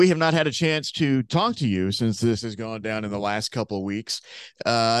We have not had a chance to talk to you since this has gone down in the last couple of weeks.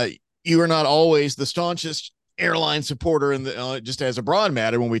 Uh, you are not always the staunchest airline supporter in just as a broad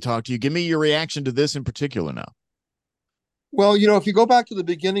matter when we talk to you. Give me your reaction to this in particular now. Well, if you go back to the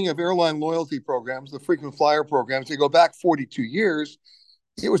beginning of airline loyalty programs, the frequent flyer programs, they go back 42 years.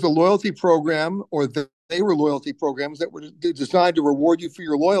 It was a loyalty program, or they were loyalty programs that were designed to reward you for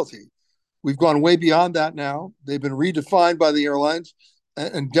your loyalty. We've gone way beyond that now. They've been redefined by the airlines,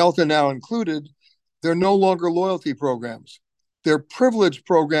 and Delta now included. They're no longer loyalty programs. They're privilege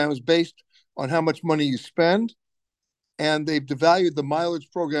programs based on how much money you spend, and they've devalued the mileage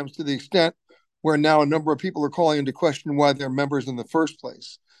programs to the extent where now a number of people are calling into question why they're members in the first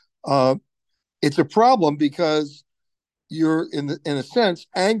place. Uh, it's a problem because you're, in a sense,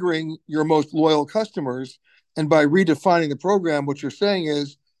 angering your most loyal customers. And by redefining the program, what you're saying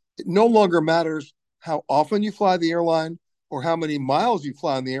is it no longer matters how often you fly the airline or how many miles you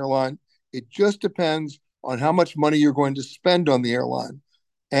fly on the airline. It just depends on how much money you're going to spend on the airline.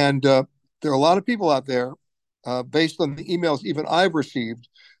 And there are a lot of people out there, based on the emails even I've received,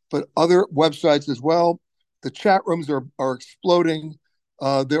 but other websites as well. The chat rooms are exploding.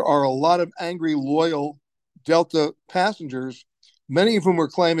 There are a lot of angry, loyal Delta passengers, many of whom are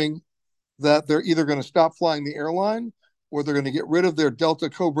claiming that they're either going to stop flying the airline or they're going to get rid of their Delta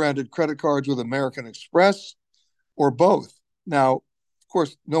co-branded credit cards with American Express, or both. Now, of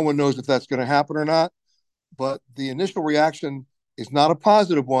course, no one knows if that's going to happen or not, but the initial reaction is not a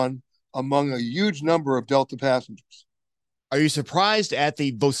positive one among a huge number of Delta passengers. Are you surprised at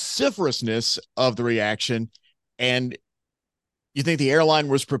the vociferousness of the reaction? And you think the airline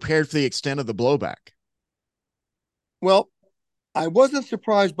was prepared for the extent of the blowback? Well, I wasn't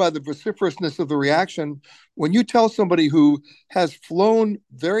surprised by the vociferousness of the reaction when you tell somebody who has flown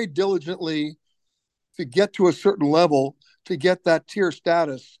very diligently to get to a certain level, to get that tier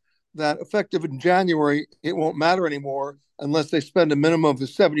status, that effective in January, it won't matter anymore unless they spend a minimum of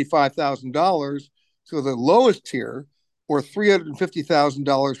 $75,000 to the lowest tier or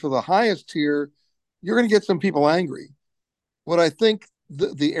 $350,000 for the highest tier. You're going to get some people angry. What I think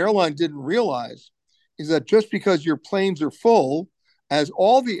the airline didn't realize is that just because your planes are full, as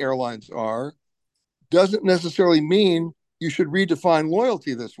all the airlines are, doesn't necessarily mean you should redefine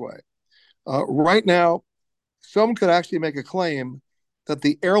loyalty this way. Right now, some could actually make a claim that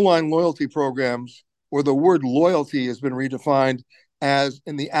the airline loyalty programs, or the word loyalty, has been redefined as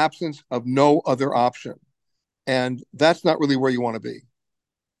in the absence of no other option. And that's not really where you want to be.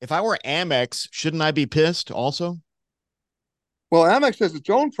 If I were Amex, shouldn't I be pissed also? Well, Amex has its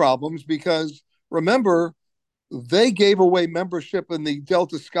own problems because remember, they gave away membership in the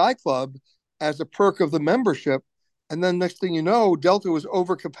Delta Sky Club as a perk of the membership. And then next thing you know, Delta was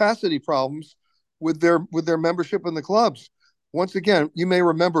over capacity problems with their membership in the clubs. Once again, you may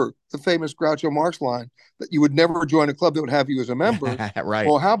remember the famous Groucho Marx line that you would never join a club that would have you as a member. Right.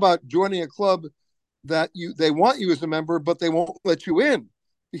 Well, how about joining a club that they want you as a member, but they won't let you in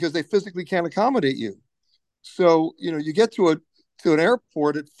because they physically can't accommodate you. So, you get to an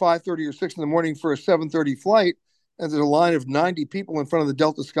airport at 5:30 or 6 in the morning for a 7:30 flight, and there's a line of 90 people in front of the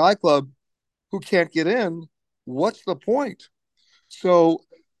Delta Sky Club who can't get in. What's the point? So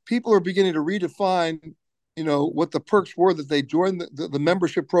people are beginning to redefine, what the perks were that they joined the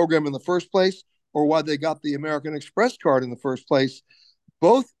membership program in the first place, or why they got the American Express card in the first place.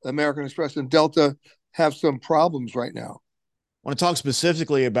 Both American Express and Delta have some problems right now. I want to talk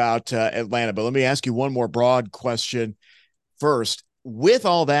specifically about Atlanta, but let me ask you one more broad question first. With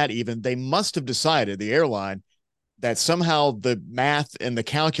all that, even, they must have decided, the airline, that somehow the math and the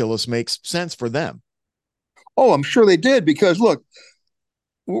calculus makes sense for them. Oh, I'm sure they did, because look,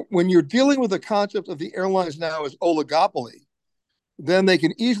 when you're dealing with the concept of the airlines now as oligopoly, then they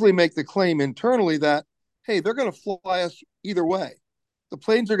can easily make the claim internally that, hey, they're going to fly us either way. The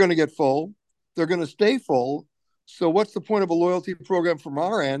planes are going to get full. They're going to stay full. So what's the point of a loyalty program from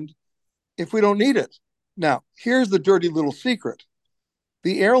our end if we don't need it? Now, here's the dirty little secret.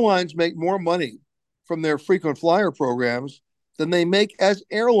 The airlines make more money from their frequent flyer programs than they make as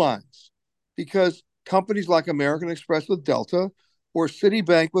airlines, because companies like American Express with Delta, or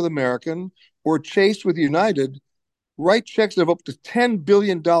Citibank with American, or Chase with United write checks of up to $10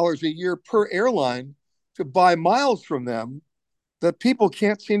 billion a year per airline to buy miles from them that people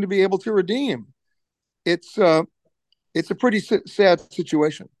can't seem to be able to redeem. It's a pretty sad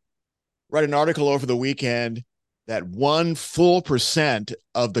situation. Read an article over the weekend that 1%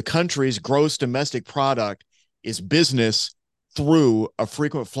 of the country's gross domestic product is business through a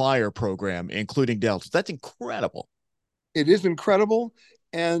frequent flyer program, including Delta. That's incredible. It is incredible.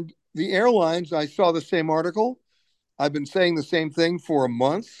 And the airlines, I saw the same article. I've been saying the same thing for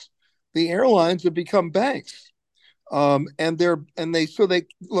months. The airlines have become banks. And they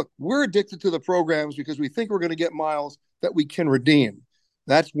look, we're addicted to the programs because we think we're going to get miles that we can redeem.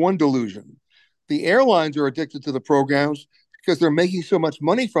 That's one delusion. The airlines are addicted to the programs because they're making so much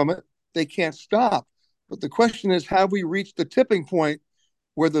money from it, they can't stop. But the question is, have we reached the tipping point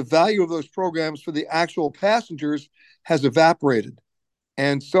where the value of those programs for the actual passengers has evaporated?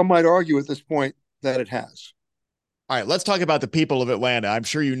 And some might argue at this point that it has. All right, let's talk about the people of Atlanta. I'm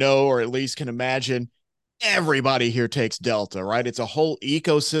sure you know, or at least can imagine, everybody here takes Delta, right? It's a whole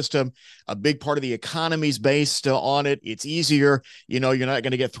ecosystem. A big part of the economy's based on it. It's easier. You know, you're not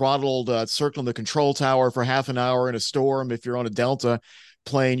going to get throttled circling the control tower for half an hour in a storm. If you're on a Delta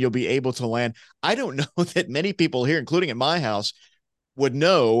plane, you'll be able to land. I don't know that many people here, including at my house, would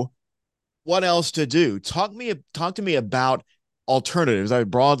know what else to do. Talk to me about alternatives, either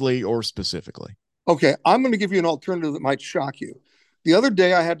broadly or specifically. Okay, I'm going to give you an alternative that might shock you. The other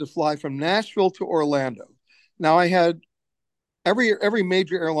day, I had to fly from Nashville to Orlando. Now, I had every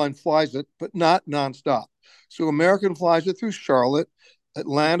major airline flies it, but not nonstop. So American flies it through Charlotte.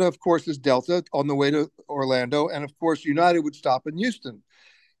 Atlanta, of course, is Delta on the way to Orlando, and of course, United would stop in Houston.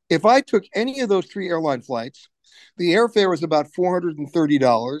 If I took any of those three airline flights, the airfare was about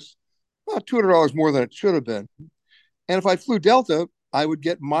 $430, about $200 more than it should have been. And if I flew Delta, I would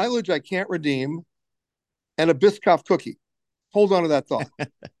get mileage I can't redeem and a Biscoff cookie. Hold on to that thought.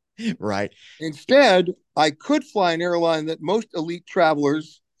 Right. Instead, I could fly an airline that most elite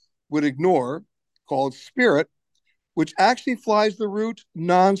travelers would ignore, called Spirit, which actually flies the route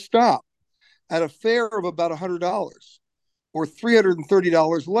nonstop at a fare of about $100 or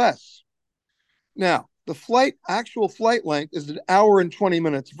 $330 less. Now, the actual flight length is an hour and 20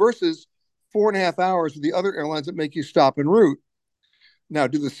 minutes versus 4.5 hours of the other airlines that make you stop en route. Now,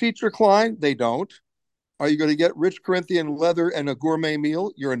 do the seats recline? They don't. Are you going to get rich Corinthian leather and a gourmet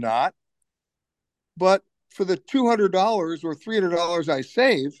meal? You're not. But for the $200 or $300 I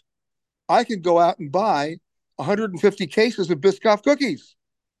save, I can go out and buy 150 cases of Biscoff cookies.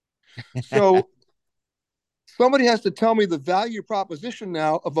 So somebody has to tell me the value proposition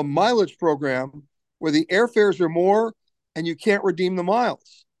now of a mileage program where the airfares are more and you can't redeem the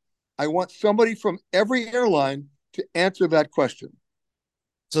miles. I want somebody from every airline to answer that question.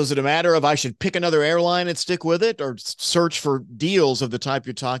 So is it a matter of I should pick another airline and stick with it, or search for deals of the type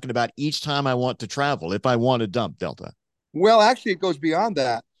you're talking about each time I want to travel, if I want to dump Delta? Well, actually, it goes beyond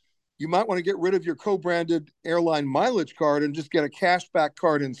that. You might want to get rid of your co-branded airline mileage card and just get a cashback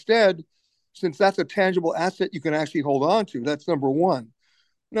card instead, since that's a tangible asset you can actually hold on to. That's number one.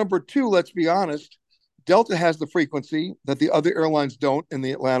 Number two, let's be honest, Delta has the frequency that the other airlines don't in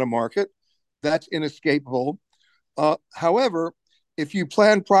the Atlanta market. That's inescapable. However, if you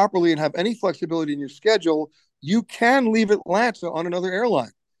plan properly and have any flexibility in your schedule, you can leave Atlanta on another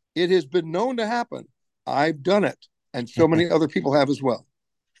airline. It has been known to happen. I've done it, and so many other people have as well.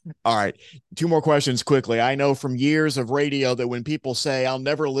 All right. Two more questions quickly. I know from years of radio that when people say, I'll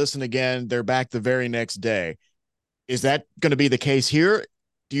never listen again, they're back the very next day. Is that going to be the case here?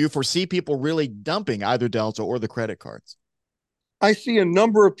 Do you foresee people really dumping either Delta or the credit cards? I see a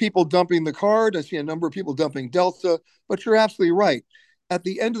number of people dumping the card. I see a number of people dumping Delta, but you're absolutely right. At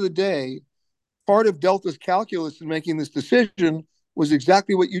the end of the day, part of Delta's calculus in making this decision was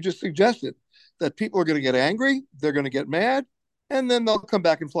exactly what you just suggested, that people are going to get angry, they're going to get mad, and then they'll come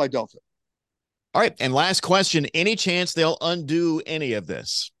back and fly Delta. All right. And last question, any chance they'll undo any of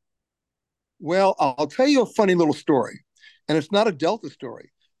this? Well, I'll tell you a funny little story, and it's not a Delta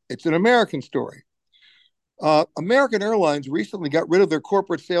story. It's an American story. American Airlines recently got rid of their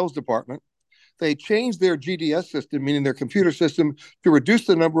corporate sales department. They changed their GDS system, meaning their computer system, to reduce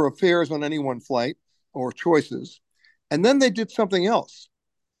the number of fares on any one flight or choices. And then they did something else.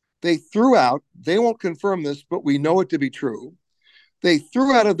 They threw out, they won't confirm this, but we know it to be true. They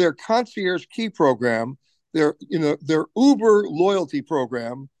threw out of their concierge key program, their Uber loyalty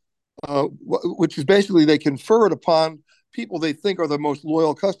program, which is basically they confer it upon people they think are the most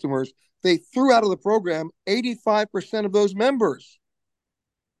loyal customers. They threw out of the program 85% of those members.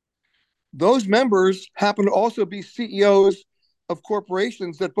 Those members happen to also be CEOs of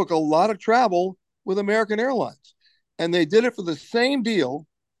corporations that book a lot of travel with American Airlines. And they did it for the same deal,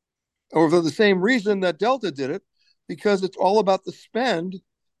 or for the same reason that Delta did it, because it's all about the spend.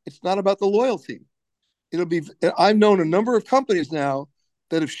 It's not about the loyalty. I've known a number of companies now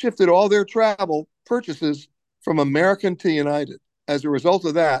that have shifted all their travel purchases from American to United as a result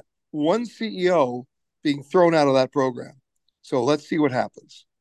of that one CEO being thrown out of that program. So let's see what happens.